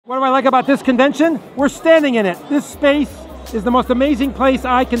What do I like about this convention? We're standing in it. This space is the most amazing place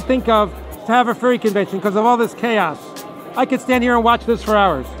I can think of to have a furry convention because of all this chaos. I could stand here and watch this for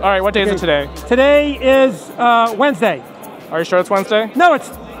hours. All right, what day is it today? Today is Wednesday. Are you sure it's Wednesday? No, it's,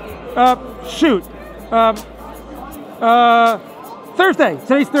 Thursday.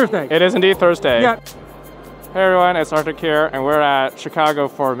 Today's Thursday. It is indeed Thursday. Yeah. Hey everyone, it's Arctic here, and we're at Chicago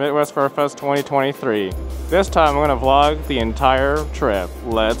for Midwest Furfest 2023. This time I'm going to vlog the entire trip.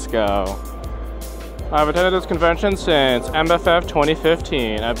 Let's go. I've attended this convention since MFF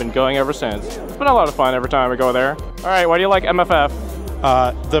 2015. I've been going ever since. It's been a lot of fun every time we go there. All right, why do you like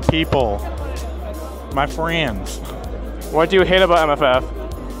MFF? The people. My friends. What do you hate about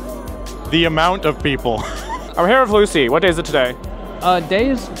MFF? The amount of people. I'm here with Lucy. What day is it today? Day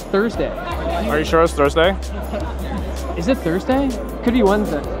is Thursday. Are you sure it's Thursday? Is it Thursday? Could be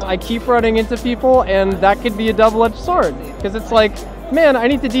Wednesday. I keep running into people and that could be a double-edged sword. Because it's like, man, I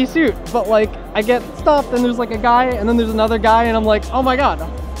need to de-suit. But like, I get stopped and there's like a guy and then there's another guy and I'm like, oh my god,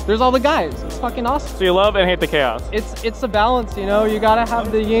 there's all the guys. It's fucking awesome. So you love and hate the chaos? It's a balance, you know? You gotta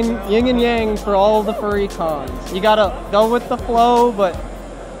have the yin and yang for all the furry cons. You gotta go with the flow, but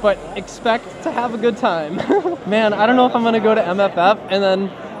expect to have a good time. Man, I don't know if I'm gonna go to MFF and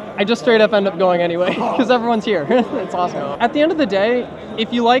then I just straight up end up going anyway because everyone's here. It's awesome. At the end of the day,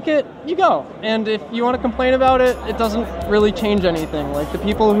 if you like it, you go. And if you want to complain about it, it doesn't really change anything. Like the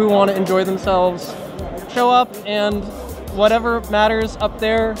people who want to enjoy themselves show up and whatever matters up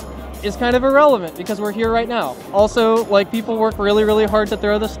there is kind of irrelevant because we're here right now. Also, like people work really, really hard to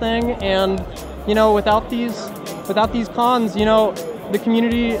throw this thing and you know, without these cons, you know, the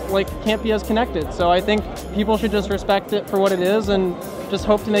community like can't be as connected. So I think people should just respect it for what it is and just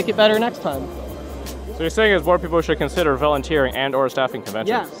hope to make it better next time. So you're saying is more people should consider volunteering and or staffing conventions?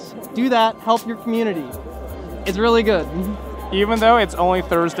 Yes, do that, help your community. It's really good. Even though it's only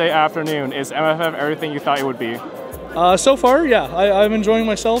Thursday afternoon, is MFF everything you thought it would be? So far, yeah, I'm enjoying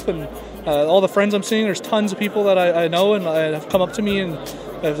myself and all the friends I'm seeing. There's tons of people that I know and have come up to me and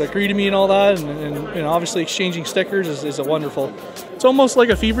have agreed to me and all that, and you know, obviously exchanging stickers is a wonderful. It's almost like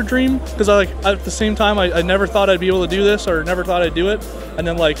a fever dream because at the same time I never thought I'd be able to do this or never thought I'd do it, and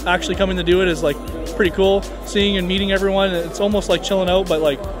then like actually coming to do it is like pretty cool. Seeing and meeting everyone, it's almost like chilling out,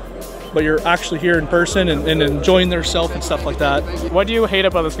 but you're actually here in person and enjoying their self and stuff like that. What do you hate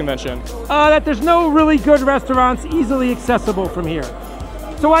about this convention? That there's no really good restaurants easily accessible from here.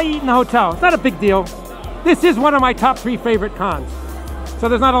 So I eat in a hotel. It's not a big deal. This is one of my top 3 favorite cons. So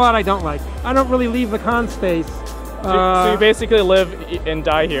there's not a lot I don't like. I don't really leave the con space. So you basically live and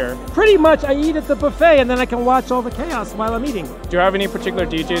die here? Pretty much. I eat at the buffet and then I can watch all the chaos while I'm eating. Do you have any particular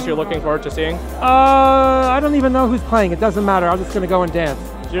DJs you're looking forward to seeing? I don't even know who's playing. It doesn't matter. I'm just going to go and dance.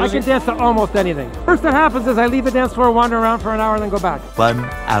 I can dance to almost anything. First that happens is I leave the dance floor, wander around for an hour, and then go back. 1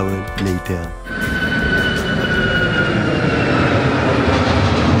 hour later.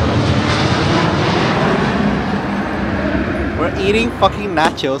 We're eating fucking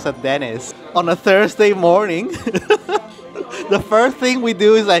nachos at Denny's on a Thursday morning. The first thing we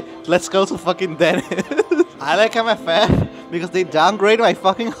do is like, let's go to fucking Denny's. I like MFF because they downgrade my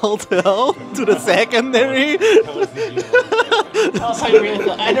fucking hotel to the secondary.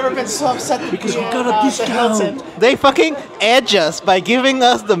 I've never been so upset because we got a discount. They fucking edge us by giving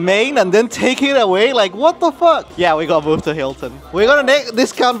us the main and then take it away. Like, what the fuck? Yeah, we got moved to Hilton. We got a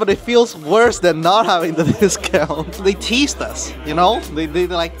discount, but it feels worse than not having the discount. They teased us, you know? They're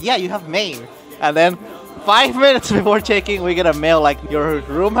like, yeah, you have main. And then 5 minutes before checking, we get a mail like, your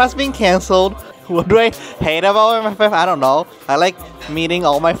room has been canceled. What do I hate about MFF? I don't know. I like meeting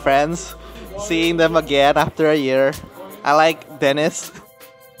all my friends, seeing them again after a year. I like Dennis.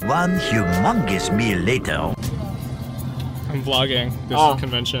 One humongous meal later. I'm vlogging this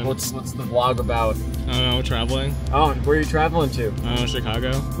convention. What's the vlog about? I don't know, traveling. Oh, where are you traveling to?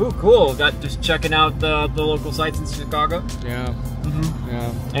 Chicago. Ooh, cool. Just checking out the local sites in Chicago? Yeah.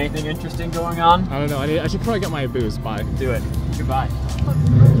 Yeah. Anything interesting going on? I don't know. I should probably get my booze. Bye. Do it. Goodbye.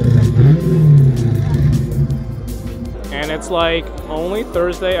 And it's like only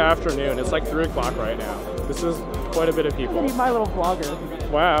Thursday afternoon. It's like 3 o'clock right now. This is quite a bit of people. My little vlogger.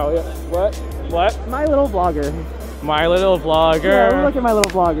 Wow. Yeah. What? My little vlogger. My little vlogger. Yeah, look at my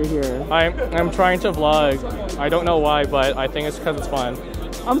little vlogger here. I'm trying to vlog. I don't know why, but I think it's because it's fun.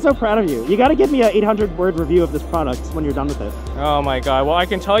 I'm so proud of you. You gotta give me an 800-word review of this product when you're done with it. Oh my god. Well, I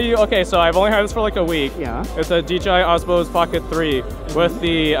can tell you, okay, so I've only had this for like a week. Yeah. It's a DJI Osmos Pocket 3 with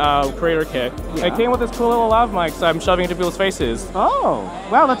the creator kit. Yeah. It came with this cool little lav mic, so I'm shoving into people's faces. Oh,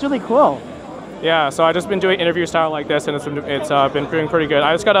 wow, that's really cool. Yeah, so I've just been doing interview style like this, and it's been doing pretty good.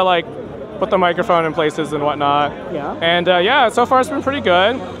 I just gotta like put the microphone in places and whatnot. Yeah. And yeah, so far it's been pretty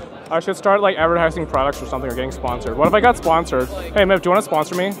good. I should start like advertising products or something or getting sponsored. What if I got sponsored? Hey, Miv, do you want to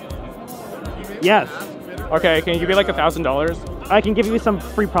sponsor me? Yes. Okay, can you give me like $1,000? I can give you some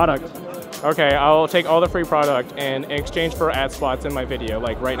free product. Okay, I'll take all the free product in exchange for ad spots in my video,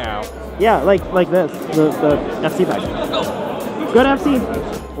 like right now. Yeah, like this, the FC bag. Go to FC.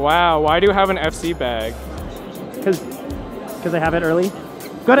 Wow, why do you have an FC bag? Because I have it early.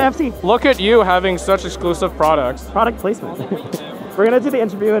 Go to FC. Look at you having such exclusive products. Product placement. We're gonna do the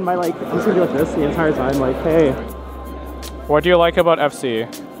interview and I'm just gonna be like this the entire time, like, hey. What do you like about FC?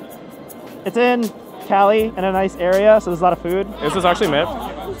 It's in Cali in a nice area, so there's a lot of food. Is this actually MIP?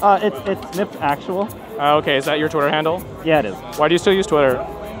 It's MIP actual. Okay, is that your Twitter handle? Yeah, it is. Why do you still use Twitter?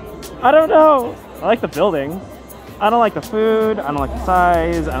 I don't know. I like the building. I don't like the food. I don't like the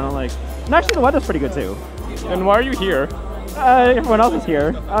size. I don't like... And actually, the weather's pretty good, too. And why are you here? Everyone else is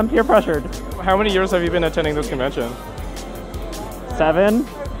here. I'm peer pressured. How many years have you been attending this convention? 7.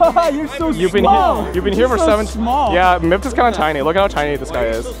 You're so You've small. Been here for so 7. Small. Yeah, MIP is kind of tiny. Look how tiny this guy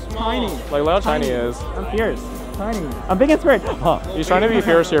is. Tiny. Like, look how tiny he is. I'm fierce. Tiny. I'm big in spirit. Huh. He's trying to be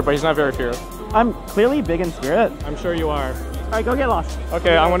fierce here, but he's not very fierce. I'm clearly big in spirit. I'm sure you are. All right, go get lost.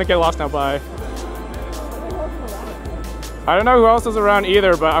 Okay, I'm gonna get lost now. Bye. I don't know who else is around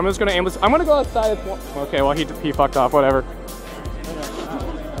either, but I'm just gonna aim this. I'm gonna go outside. Okay, well he fucked off. Whatever.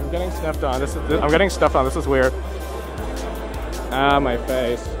 I'm getting sniffed on. I'm getting stuffed on. This is weird. Ah, my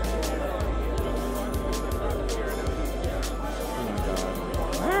face.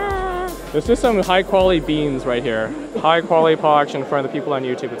 This is some high quality beans right here. High quality paw action for the people on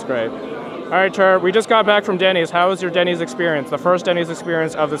YouTube. It's great. All right, Tur, we just got back from Denny's. How was your Denny's experience? The first Denny's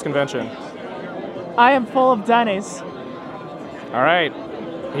experience of this convention. I am full of Denny's. All right.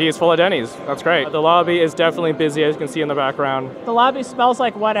 He is full of Denny's. That's great. The lobby is definitely busy, as you can see in the background. The lobby smells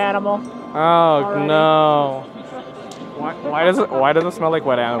like wet animal. Oh, already. No. Why does it smell like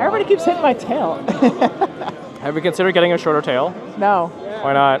wet animal? Everybody keeps hitting my tail. Have you considered getting a shorter tail? No.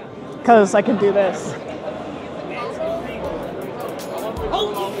 Why not? Because I can do this.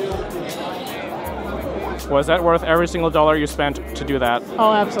 Was that worth every single dollar you spent to do that?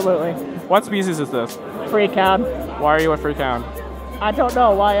 Oh, absolutely. What species is this? Freak out. Why are you a freak hound? I don't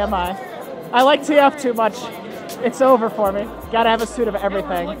know. Why am I? I like TF too much. It's over for me. Gotta have a suit of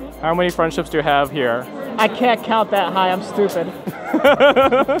everything. How many friendships do you have here? I can't count that high. I'm stupid.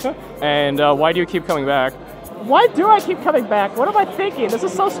 And why do you keep coming back? Why do I keep coming back? What am I thinking? This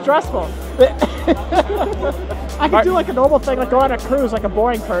is so stressful. I could do like a normal thing, like go on a cruise like a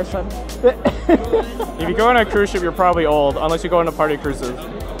boring person. If you go on a cruise ship, you're probably old, unless you go on a party cruises.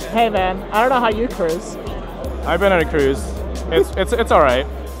 Hey man, I don't know how you cruise. I've been on a cruise. It's all right.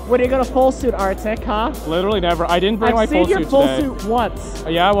 When are you gonna full suit Arctic, huh? Literally never. I didn't bring my full suit today. I've seen your full suit once.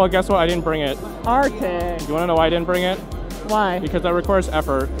 Yeah, well, guess what? I didn't bring it. Arctic. You wanna know why I didn't bring it? Why? Because that requires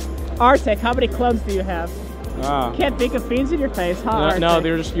effort. Arctic, how many clubs do you have? Can't think of beans in your face, huh? No,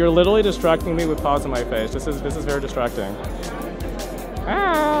 you're literally distracting me with paws in my face. This is very distracting.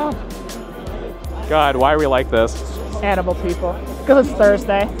 Ah. God, why are we like this? Animal people. Because it's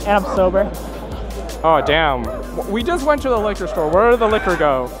Thursday and I'm sober. Oh damn. We just went to the liquor store. Where did the liquor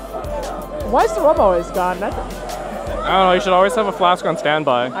go? Why is the rum always gone? I don't know, you should always have a flask on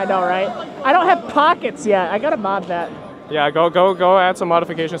standby. I know, right? I don't have pockets yet. I gotta mod that. Yeah, go add some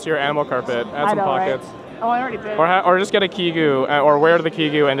modifications to your animal carpet. Add some pockets. Right? Oh, I already did. Or just get a Kigu, or wear the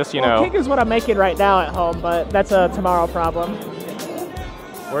Kigu and just, you know. Kigu's what I'm making right now at home, but that's a tomorrow problem.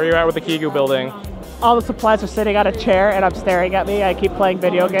 Where are you at with the Kigu building? All the supplies are sitting on a chair and I'm staring at me. I keep playing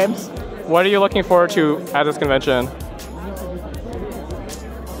video games. What are you looking forward to at this convention?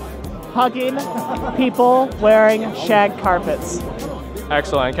 Hugging people wearing shag carpets.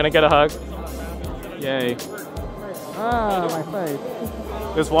 Excellent. Can I get a hug? Yay. Ah, my face.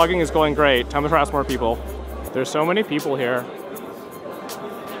 This vlogging is going great. Time to harass more people. There's so many people here.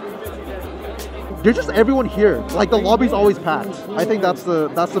 There's just everyone here. Like the lobby's always packed. I think that's the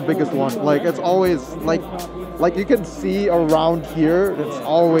biggest one. Like it's always like you can see around here. It's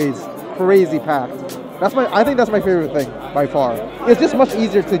always crazy packed. I think that's my favorite thing by far. It's just much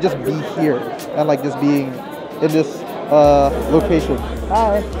easier to just be here and like just being in this location.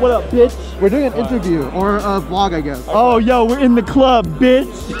 Hi. What up, bitch? We're doing an interview or a vlog, I guess. Oh, yo, we're in the club, bitch.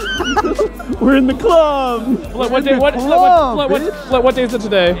 We're in the club. What day is it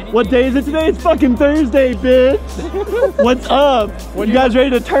today? What day is it today? It's fucking Thursday, bitch. What's up? You guys ready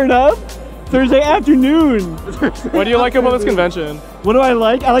to turn up? Thursday afternoon. What do you like about this convention? What do I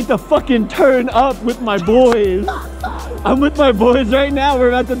like? I like to fucking turn up with my boys. I'm with my boys right now. We're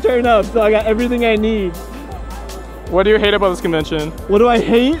about to turn up, so I got everything I need. What do you hate about this convention? What do I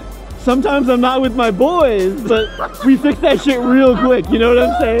hate? Sometimes I'm not with my boys, but we fix that shit real quick, you know what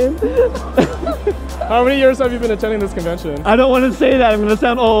I'm saying? How many years have you been attending this convention? I don't want to say that, I'm gonna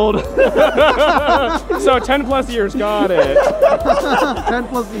sound old. So 10 plus years, got it. 10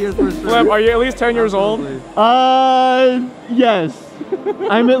 plus years for sure. Flip, are you at least 10 years old? Yes.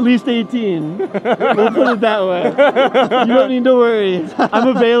 I'm at least 18. We'll put it that way. You don't need to worry. I'm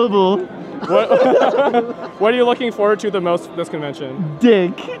available. What are you looking forward to the most this convention?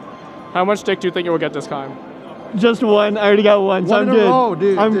 Dick. How much dick do you think you will get this time? Just one. I already got one, so I'm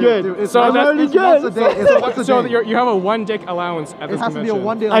good. I'm good. So I'm already good. So you have a 1 dick allowance at this convention. It has to be a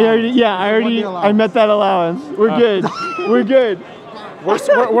 1 day allowance. I met that allowance. We're good. We're good. We're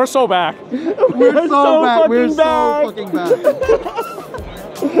so back. We're so back. We're so fucking back.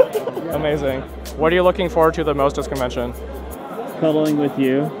 Amazing. What are you looking forward to the most this convention? Cuddling with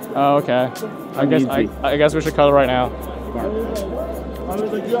you. Oh, okay. I guess we should cuddle right now.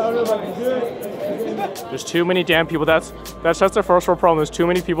 There's too many damn people. That's just the first world problem. There's too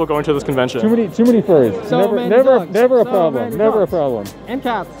many people going to this convention. Too many furries. Never a problem. Never a problem. And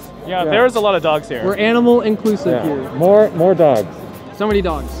cats. Yeah, there's a lot of dogs here. We're animal inclusive here. More dogs. So many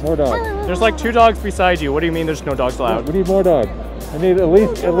dogs. More dogs. There's like 2 dogs beside you. What do you mean there's no dogs allowed? We need more dogs. I need at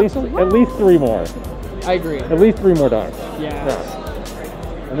least 3 more. I agree. At least 3 more dogs.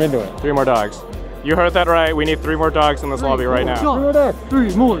 Yeah. I'm into it. 3 more dogs. You heard that right. We need 3 more dogs in this lobby right now. 3 more dogs.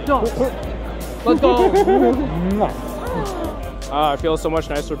 3 more dogs. Let's go. I feel so much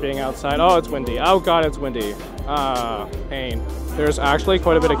nicer being outside. Oh, it's windy. Oh god, it's windy. Pain. There's actually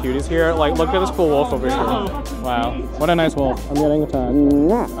quite a bit of cuties here. Like, look at this cool wolf over here. Wow, what a nice wolf. I'm getting attacked.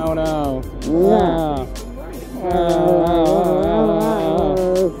 Oh no.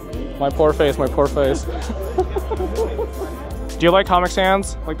 My poor face, my poor face. Do you like Comic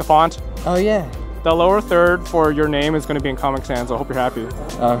Sans? Like the font? Oh yeah. The lower third for your name is going to be in Comic Sans. I hope you're happy.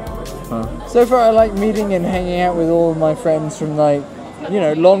 So far I like meeting and hanging out with all of my friends from like, you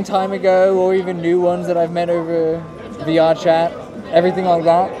know, long time ago, or even new ones that I've met over VR chat, everything like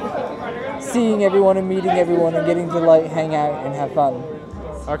that. Seeing everyone and meeting everyone and getting to like hang out and have fun.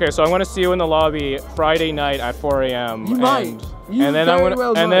 Okay, so I'm going to see you in the lobby Friday night at 4 a.m. You might. And then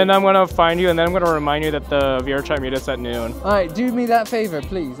I'm gonna find you, and then I'm gonna remind you that the VR chat meet us at noon. All right, do me that favor,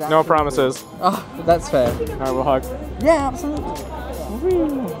 please. Absolutely. No promises. Oh, that's fair. All right, we'll hug. Yeah, absolutely.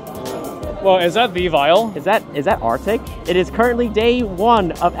 Well, is that the vial? Is that Arctic? It is currently day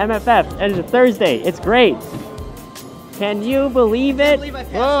 1 of MFF, and it's a Thursday. It's great. Can you believe it? It's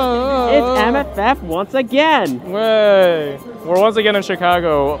MFF once again. Way. We're once again in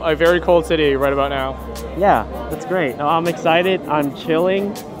Chicago, a very cold city right about now. Yeah, that's great. No, I'm excited. I'm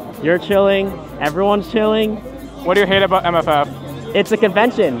chilling. You're chilling. Everyone's chilling. What do you hate about MFF? It's a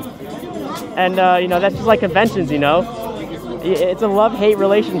convention. And, you know, that's just like conventions, you know? It's a love-hate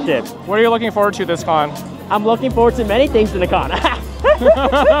relationship. What are you looking forward to this con? I'm looking forward to many things in the con.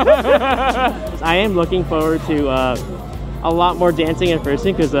 I am looking forward to a lot more dancing in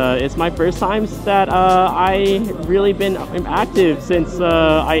person because it's my first time that I really been active since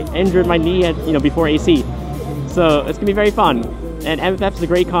I injured my knee at, before AC. So it's gonna be very fun. And MFF is a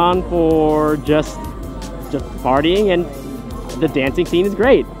great con for just partying, and the dancing scene is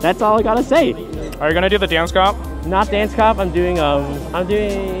great. That's all I gotta say. Are you gonna do the dance comp? Not dance comp. I'm doing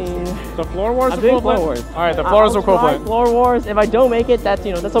the Floor Wars. I'm doing Floor Wars. All right, the Floor Wars equivalent. Floor Wars. If I don't make it, that's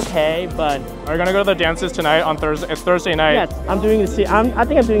that's okay. But are you gonna go to the dances tonight on Thursday? It's Thursday night. Yes, I'm doing the. I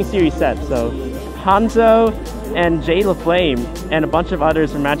think I'm doing series set. So Hanzo and Jay LaFlame and a bunch of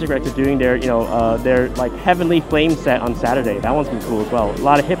others from Magic Rec are doing their their like Heavenly Flame set on Saturday. That one's been cool as well. A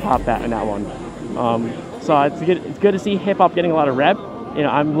lot of hip hop in that one. So it's good to see hip hop getting a lot of rep.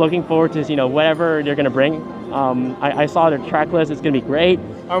 I'm looking forward to whatever they're gonna bring. I saw their track list. It's gonna be great.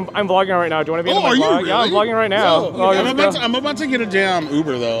 I'm vlogging right now. Do you want to be in my vlog? Really? Yeah, I'm vlogging right now. I'm about to get a damn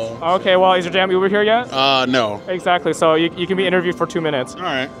Uber though. Okay, well, is your damn Uber here yet? No. Exactly. So you can be interviewed for 2 minutes. All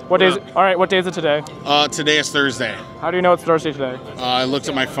right. What day is it today? Today is Thursday. How do you know it's Thursday today? I looked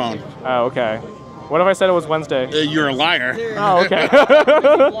at my phone. Oh, okay. What if I said it was Wednesday? You're a liar. Oh, okay.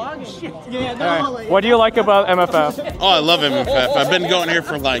 What do you like about MFF? Oh, I love MFF. I've been going here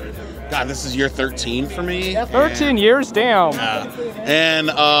for God, this is year 13 for me. 13 years? Damn. Yeah. And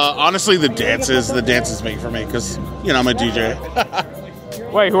honestly, the dances make for me because, I'm a DJ.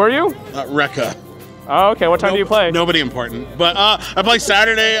 Wait, who are you? Rec.709. Oh, okay. What time do you play? Nobody important. But I play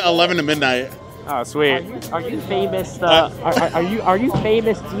Saturday, 11 to midnight. Oh, sweet. Are you famous? Are you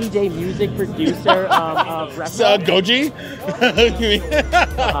famous DJ music producer of Rec.709? Goji?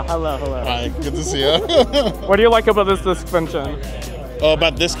 Hello. Hi, good to see you. What do you like about this convention?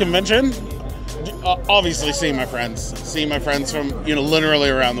 About this convention? obviously seeing my friends from literally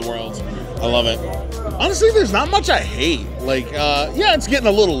around the world. I love it. Honestly, there's not much I hate. Like, yeah, it's getting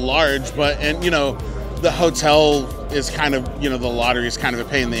a little large, but the hotel is kind of the lottery is kind of a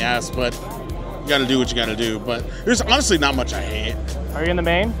pain in the ass, but you got to do what you got to do. But there's honestly not much I hate. Are you in the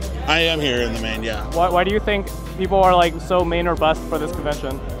main? I am here in the main, yeah. Why do you think people are like so main or bust for this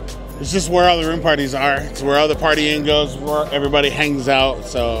convention? It's just where all the room parties are. It's where all the partying goes, where everybody hangs out.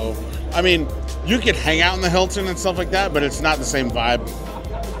 So, I mean, you can hang out in the Hilton and stuff like that, but it's not the same vibe.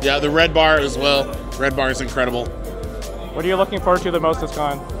 Yeah, the Red Bar as well. Red Bar is incredible. What are you looking forward to the most this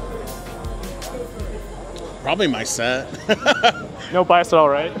con? Probably my set. No bias at all,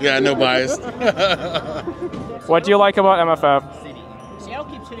 right? Yeah, no bias. What do you like about MFF?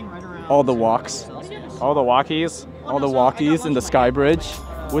 All the walks. All the walkies? All the walkies in the Sky Bridge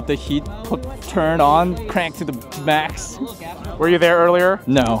with the heat turned on, cranked to the max. Were you there earlier?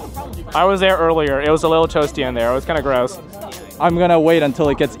 No. I was there earlier. It was a little toasty in there. It was kind of gross. I'm gonna wait until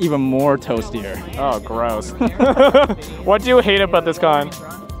it gets even more toastier. Oh, gross. What do you hate about this con?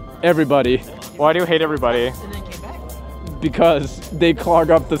 Everybody. Why do you hate everybody? Because they clog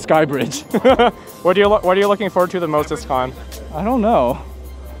up the Sky Bridge. What are you looking forward to the most this con? I don't know.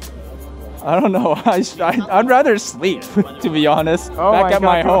 I'd rather sleep, to be honest. Oh back at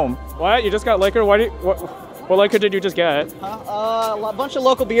my home. What? You just got liquor? What liquor did you just get? A bunch of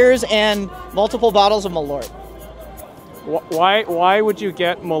local beers and multiple bottles of Malort. Why would you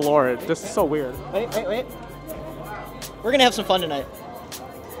get Malort? This is so weird. Wait. We're gonna have some fun tonight.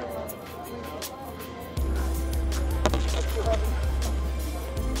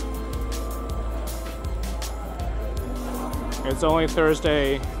 It's only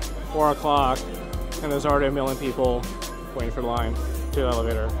Thursday, 4 o'clock, and there's already 1 million people waiting for the line to the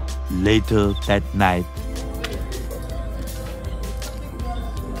elevator. Later that night.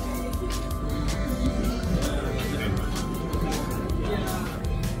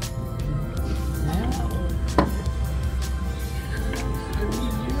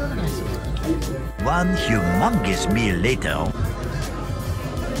 One humongous meal later.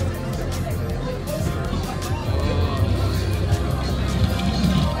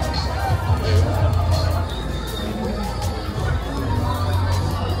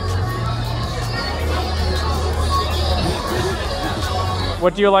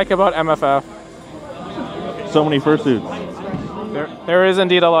 What do you like about MFF? So many fursuits. There is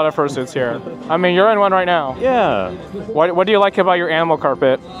indeed a lot of fursuits here. I mean, you're in one right now. Yeah. What do you like about your animal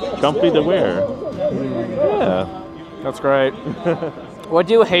carpet? Comfy to wear. Yeah. That's great. What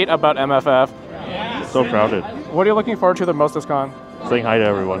do you hate about MFF? So crowded. What are you looking forward to the most this con? Saying hi to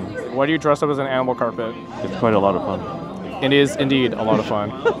everyone. Why do you dress up as an animal carpet? It's quite a lot of fun. It is indeed a lot of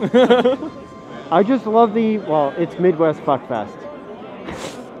fun. I just love it's Midwest Furfest.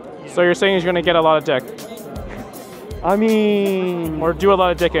 So you're saying you're going to get a lot of dick? I mean... Or do a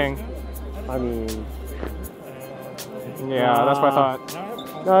lot of dicking? I mean... Yeah, that's what I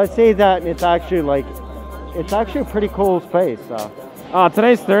thought. No, I say that, and it's actually a pretty cool space. So.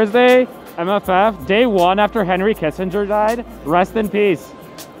 Today's Thursday, MFF, day 1 after Henry Kissinger died. Rest in peace.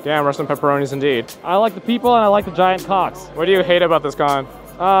 Damn, rest in pepperonis indeed. I like the people and I like the giant cocks. What do you hate about this con?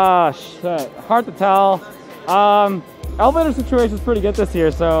 Shit. Hard to tell. Elevator situation is pretty good this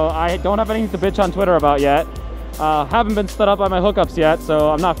year, so I don't have anything to bitch on Twitter about yet. Haven't been stood up by my hookups yet, so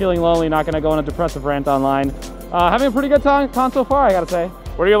I'm not feeling lonely, not gonna go on a depressive rant online. Having a pretty good con so far, I gotta say.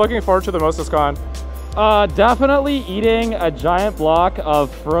 What are you looking forward to the most this con? Definitely eating a giant block of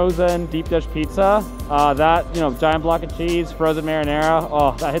frozen deep dish pizza. Giant block of cheese, frozen marinara.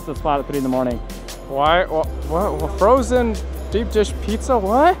 Oh, that hits the spot at 3 in the morning. Why? What? Frozen deep dish pizza?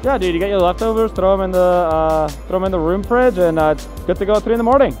 What? Yeah, dude. You get your leftovers, throw them in the room fridge, and it's good to go at 3 in the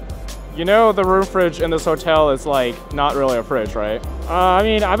morning. You know, the room fridge in this hotel is like not really a fridge, right? I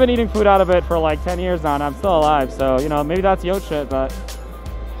mean, I've been eating food out of it for like 10 years now, and I'm still alive. So maybe that's yacht shit, but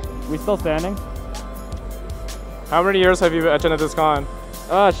we still standing. How many years have you attended this con?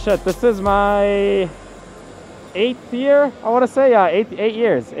 Shit, this is my 8th year, I want to say. Yeah, 8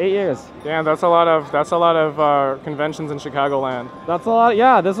 years. 8 years. Damn, that's a lot of conventions in Chicagoland. That's a lot.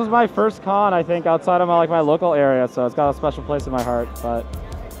 Yeah, this was my first con, I think, outside of my local area, so it's got a special place in my heart. But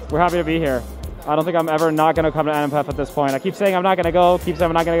we're happy to be here. I don't think I'm ever not going to come to MFF at this point. I keep saying I'm not going to go, keep saying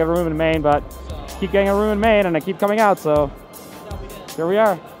I'm not going to get a room in Maine, but keep getting a room in Maine, and I keep coming out, so here we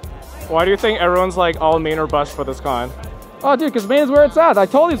are. Why do you think everyone's like all Maine or bust for this con? Oh, dude, because Maine is where it's at. I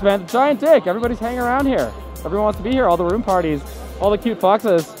told you, man, the giant dick. Everybody's hanging around here. Everyone wants to be here. All the room parties, all the cute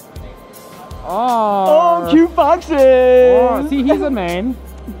foxes. Oh, cute foxes. Oh, see, he's in Maine.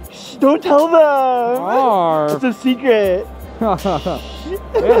 Shh, don't tell them. Oh. It's a secret. Yeah,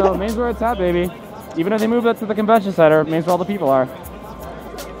 no, Maine's where it's at, baby. Even if they move that to the convention center, Maine's where all the people are.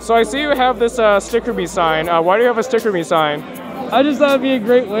 So I see you have this Sticker Me sign. Why do you have a Sticker Me sign? I just thought it'd be a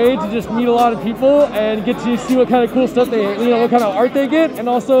great way to just meet a lot of people and get to see what kind of cool stuff they, what kind of art they get, and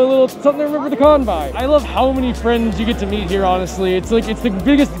also a little something to remember the con by. I love how many friends you get to meet here, honestly. It's the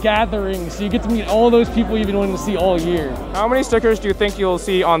biggest gathering, so you get to meet all those people you've been wanting to see all year. How many stickers do you think you'll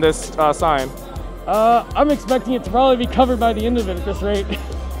see on this sign? I'm expecting it to probably be covered by the end of it at this rate.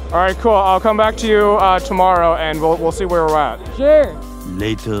 All right, cool. I'll come back to you tomorrow, and we'll see where we're at. Sure.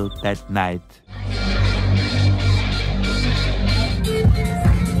 Later that night.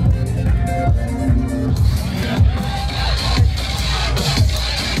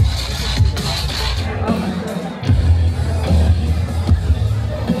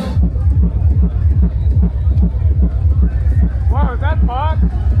 Wow, is that Fox?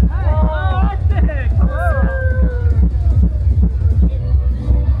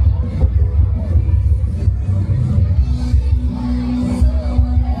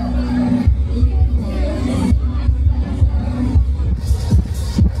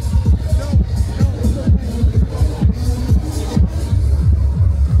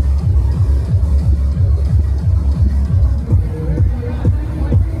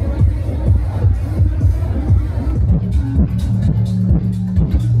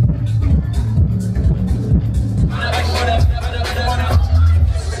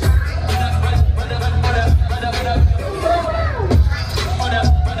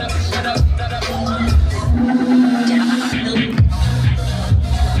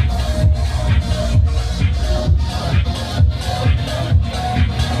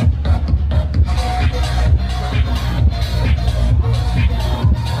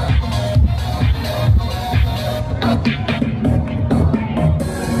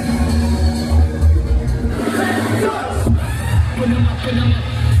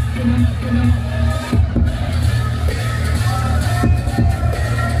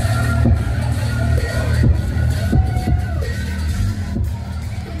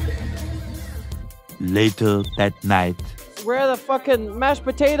 Later that night. We're at a fucking mashed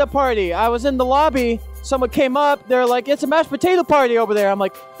potato party. I was in the lobby. Someone came up. They're like, it's a mashed potato party over there. I'm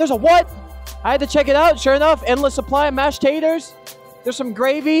like, there's a what? I had to check it out. Sure enough, endless supply of mashed taters. There's some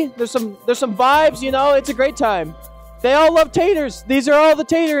gravy. There's some vibes, you know. It's a great time. They all love taters. These are all the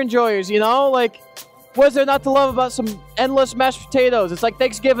tater enjoyers, you know. Like, what is there not to love about some endless mashed potatoes? It's like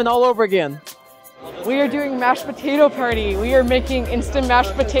Thanksgiving all over again. We are doing mashed potato party. We are making instant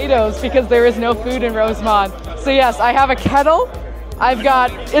mashed potatoes because there is no food in Rosemont. So yes, I have a kettle. I've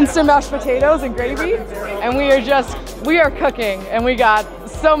got instant mashed potatoes and gravy, and we are cooking, and we got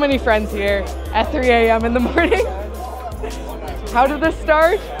so many friends here at 3 a.m. in the morning. How did this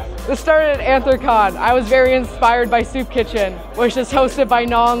start? This started at AntherCon. I was very inspired by Soup Kitchen, which is hosted by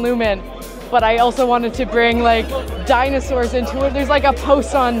Non Lumen. But I also wanted to bring like dinosaurs into it. There's like a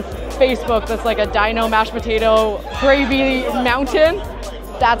post on Facebook that's like a dino mashed potato gravy mountain.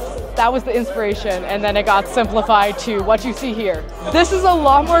 That was the inspiration, and then it got simplified to what you see here. This is a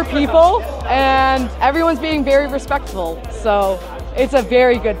lot more people, and everyone's being very respectful, so it's a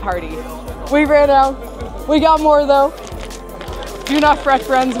very good party. We ran out. We got more though. Do not fret,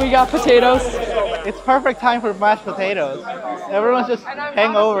 friends, we got potatoes. It's perfect time for mashed potatoes. Everyone's just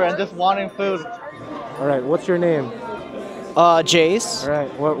hangover and just wanting food. All right, what's your name? Jace. All right,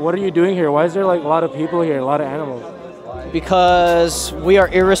 what are you doing here? Why is there like a lot of people here, a lot of animals? Because we are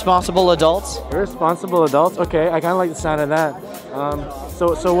irresponsible adults. Irresponsible adults? Okay, I kind of like the sound of that.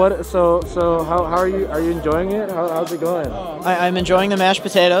 So how are you? Are you enjoying it? How's it going? I'm enjoying the mashed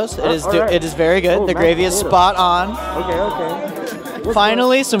potatoes. It is very good. Oh, the gravy is spot on. Okay.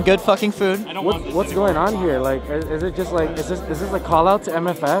 Finally, some good fucking food. What's going on here? Like, is it just like is this a call out to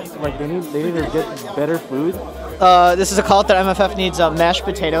MFF? Like they need to get better food. This is a call out that MFF needs mashed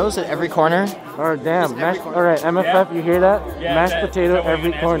potatoes at every corner. Oh damn! All right, MFF, you hear that? Mashed potato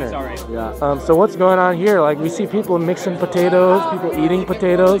every corner. Yeah. So what's going on here? Like we see people mixing potatoes, people eating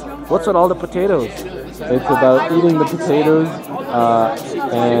potatoes. What's with all the potatoes? It's about eating the potatoes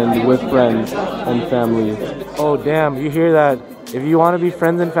and with friends and family. Oh damn! You hear that? If you want to be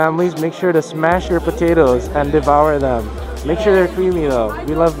friends and families, make sure to smash your potatoes and devour them. Make sure they're creamy though.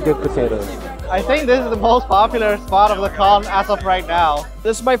 We love good potatoes. I think this is the most popular spot of the con as of right now.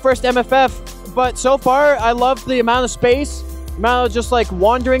 This is my first MFF, but so far I love the amount of space, amount of just like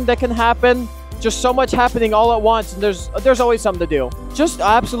wandering that can happen. Just so much happening all at once, and there's always something to do. Just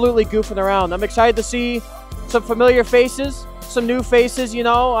absolutely goofing around. I'm excited to see some familiar faces, some new faces, you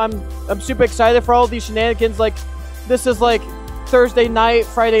know. I'm super excited for all these shenanigans. Like, this is like Thursday night,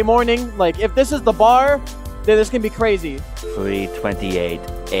 Friday morning. Like, if this is the bar, then this can be crazy.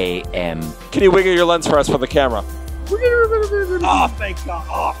 3:28 a.m. Can you wiggle your lens for us for the camera? Oh, thank God.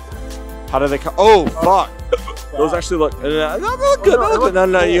 Oh. How do they come? Oh, fuck. Those actually look good.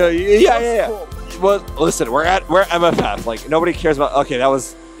 No, yeah. Well, listen, we're MFF. Like, nobody cares about. Okay, that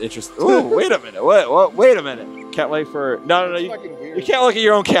was interesting. Ooh, wait a minute. Wait a minute. Can't wait for. No. You can't look at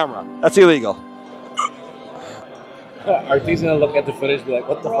your own camera. That's illegal. Arctic's gonna look at the footage and be like,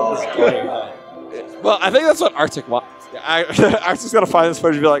 what the fuck is going on? Well, I think that's what Arctic wants. Arctic's gonna find this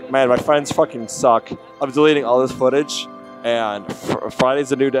footage and be like, man, my friends fucking suck. I'm deleting all this footage, and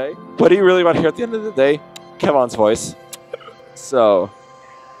Friday's a new day. What do you really want to hear at the end of the day? Kevin's voice. So,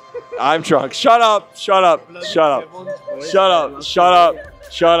 I'm drunk. Shut up. Shut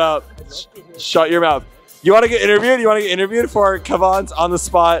your mouth. You want to get interviewed? You want to get interviewed for Kevin's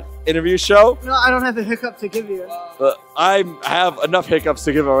on-the-spot interview show? No, I don't have the hiccup to give you. I have enough hiccups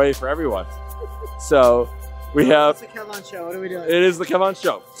to give away for everyone. So, we have... It's the Kevin Show. What are we doing? It is the Kevin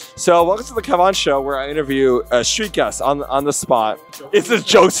Show. So, welcome to the Kevin Show, where I interview street guests on the spot. Is this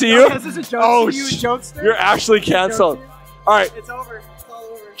joke to you? Is this a joke to you, jokester? You're actually canceled. All right. It's over. It's all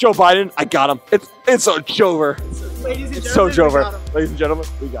over. Joe Biden, I got him. It's so Jover. Ladies and It's so gentlemen, Jover. Ladies and gentlemen,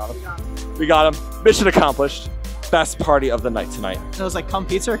 we got him. We got him. Mission accomplished. Best party of the night tonight. So it was like cum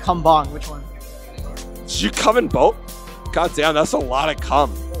pizza or cum bong? Which one? Did you come in both? God damn, that's a lot of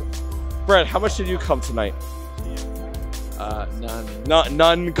cum. Brett, how much did you come tonight? None.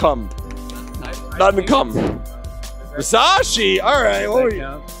 None cum. None cum. Sashi, all right.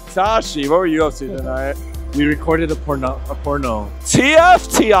 Sashi, what were you up to tonight? We recorded a porno.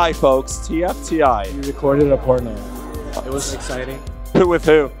 TFTI, folks. TFTI. We recorded a porno. It was exciting. With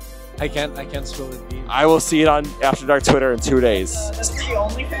who? I can't spill the beans. I will see it on After Dark Twitter in 2 days. This is the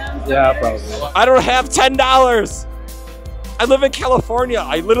OnlyFans? Yeah, probably. I don't have $10. I live in California.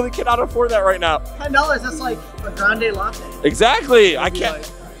 I literally cannot afford that right now. $10, that's like a grande latte. Exactly. I can't.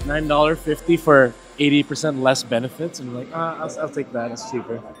 $9.50 for 80% less benefits, and like, I'll take that. It's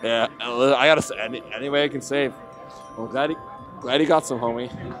cheaper. Yeah, I gotta say, any way I can save. Well, glad he got some, homie.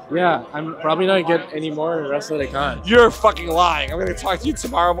 Yeah, I'm probably not gonna get any more the rest of the con. You're fucking lying. I'm gonna talk to you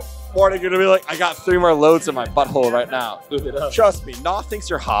tomorrow morning. You're gonna be like, I got 3 more loads in my butthole right now. Trust me, Nah thinks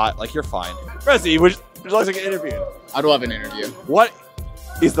you're hot. Like, you're fine. Resi, would you like to get interviewed? I'd love an interview. What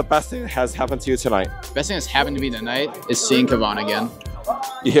is the best thing that has happened to you tonight? Best thing that's happened to me tonight is seeing Kevin again.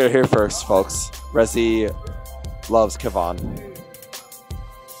 You hear it here first, folks. Resi loves Kevin.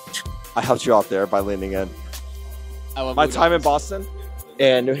 I helped you out there by leaning in. My time in Boston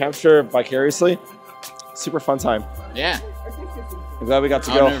and New Hampshire vicariously, super fun time. Yeah. I'm glad we got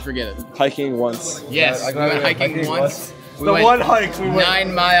to I'll go never forget it. Hiking once. Yes, we went hiking once. The one hike we went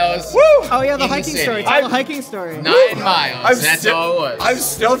 9 miles. Woo! Oh yeah, the in hiking city. story. Tell the hiking story. 9 miles. That's all it was. I'm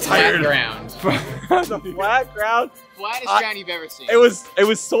still tired. Flat ground. The flat ground. Flattest ground you've ever seen. It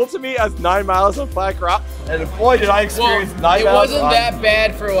was sold to me as 9 miles of flat ground, and boy did I experience 9 miles. It wasn't that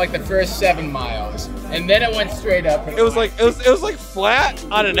bad for like the first 7 miles, and then it went straight up. It was like flat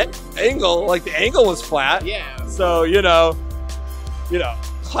on an angle. Like the angle was flat. Yeah. So you know,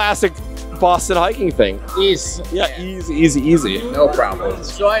 classic Boston hiking thing. Easy. Yeah, easy. No problem.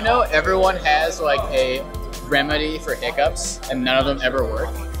 So I know everyone has like a remedy for hiccups, and none of them ever work.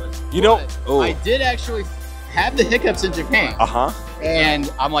 You know, I did actually have the hiccups in Japan.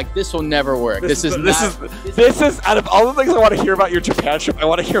 And I'm like, this will never work. This is out of all the things I want to hear about your Japan trip, I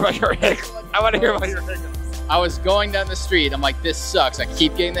want to hear about your hiccups. I want to hear about your hiccups. I was going down the street. I'm like, this sucks. I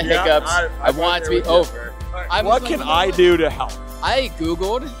keep getting the hiccups. I want it to be over. What can I do to help? I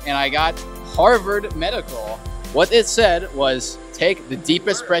Googled and I got Harvard Medical. What it said was, take the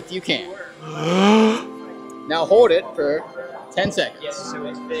deepest breath you can. Now hold it for 10 seconds. Yes, so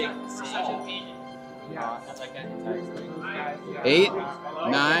it's big. 8,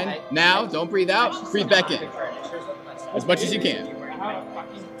 9. Now, don't breathe out. Breathe back in. As much as you can.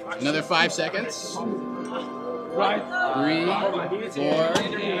 Another 5 seconds. 3, 4,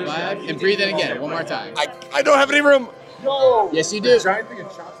 5. And breathe in again. One more time. I don't have any room. No. Yes, you do.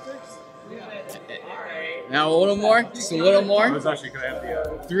 Now a little more. Just a little more.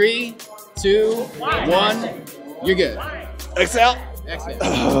 3, 2, 1. You're good. Exhale.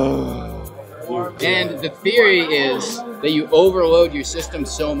 Exhale. And the theory is that you overload your system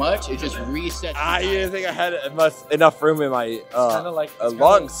so much, it just resets. I didn't think I had enough room in my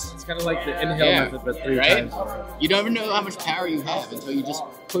lungs. It's kind of like the inhale method, but 3 times. You don't even know how much power you have until you just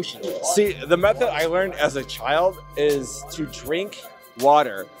push it. See, the method I learned as a child is to drink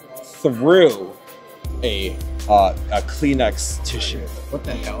water through a Kleenex tissue. What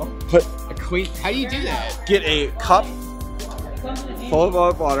the hell? Put a How do you do that? Get a cup full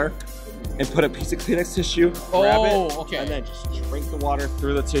of water, and put a piece of Kleenex tissue, grab it, okay. and then just drink the water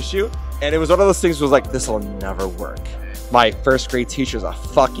through the tissue. And it was one of those things was like, this will never work. My first grade teacher's a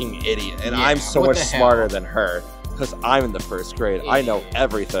fucking idiot, and Yeah, I'm so what much the hell? smarter than her because I'm in the first grade. I know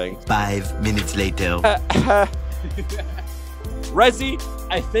everything. 5 minutes later. Rezi,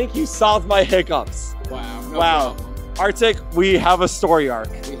 I think you solved my hiccups. Wow. Wow. Arctic, we have a story arc.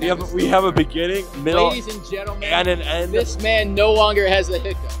 We have a beginning, middle, Ladies and gentlemen, and an end. this man no longer has a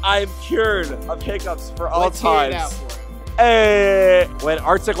hiccup. I'm cured of hiccups for all Let's hear it out times. for him. Hey! When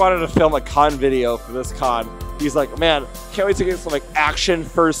Arctic wanted to film a con video for this con, he's like, man, can't wait to get some like action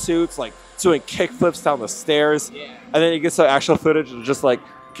fursuits, like doing kickflips down the stairs. Yeah. And then you get some actual footage of just like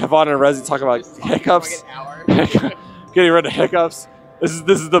Kevon and Rezi talking about hiccups. Getting rid of hiccups. This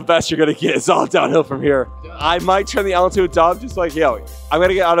is the best you're gonna get. It's all downhill from here. I might turn the L into a dub, just like, yo, I'm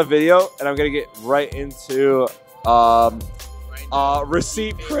gonna get out of video and I'm gonna get right into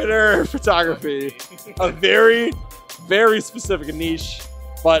receipt printer photography. A very, very specific niche.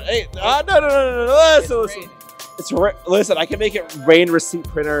 But hey, no, listen, I can make it rain receipt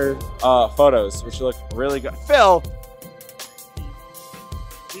printer photos, which look really good. Phil,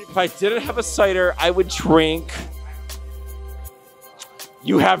 if I didn't have a cider, I would drink.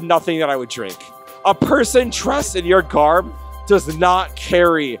 You have nothing that I would drink. A person dressed in your garb does not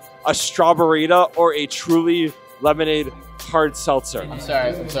carry a Strawberryta or a Truly lemonade hard seltzer. I'm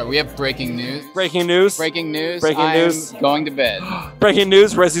sorry. We have breaking news. Breaking news? Breaking news. Breaking I am news. going to bed. Breaking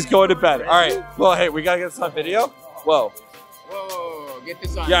news, Rezi's going to bed. All right, well, hey, we gotta get this on video. Whoa. Whoa, get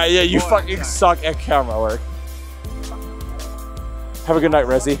this on. Yeah, you Boy, fucking suck at camera work. Have a good night,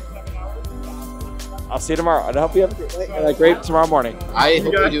 Rezi. I'll see you tomorrow. I hope you have a great tomorrow morning. I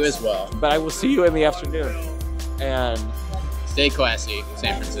hope you do as well. But I will see you in the afternoon. And stay classy,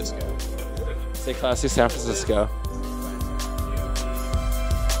 San Francisco. Stay classy, San Francisco.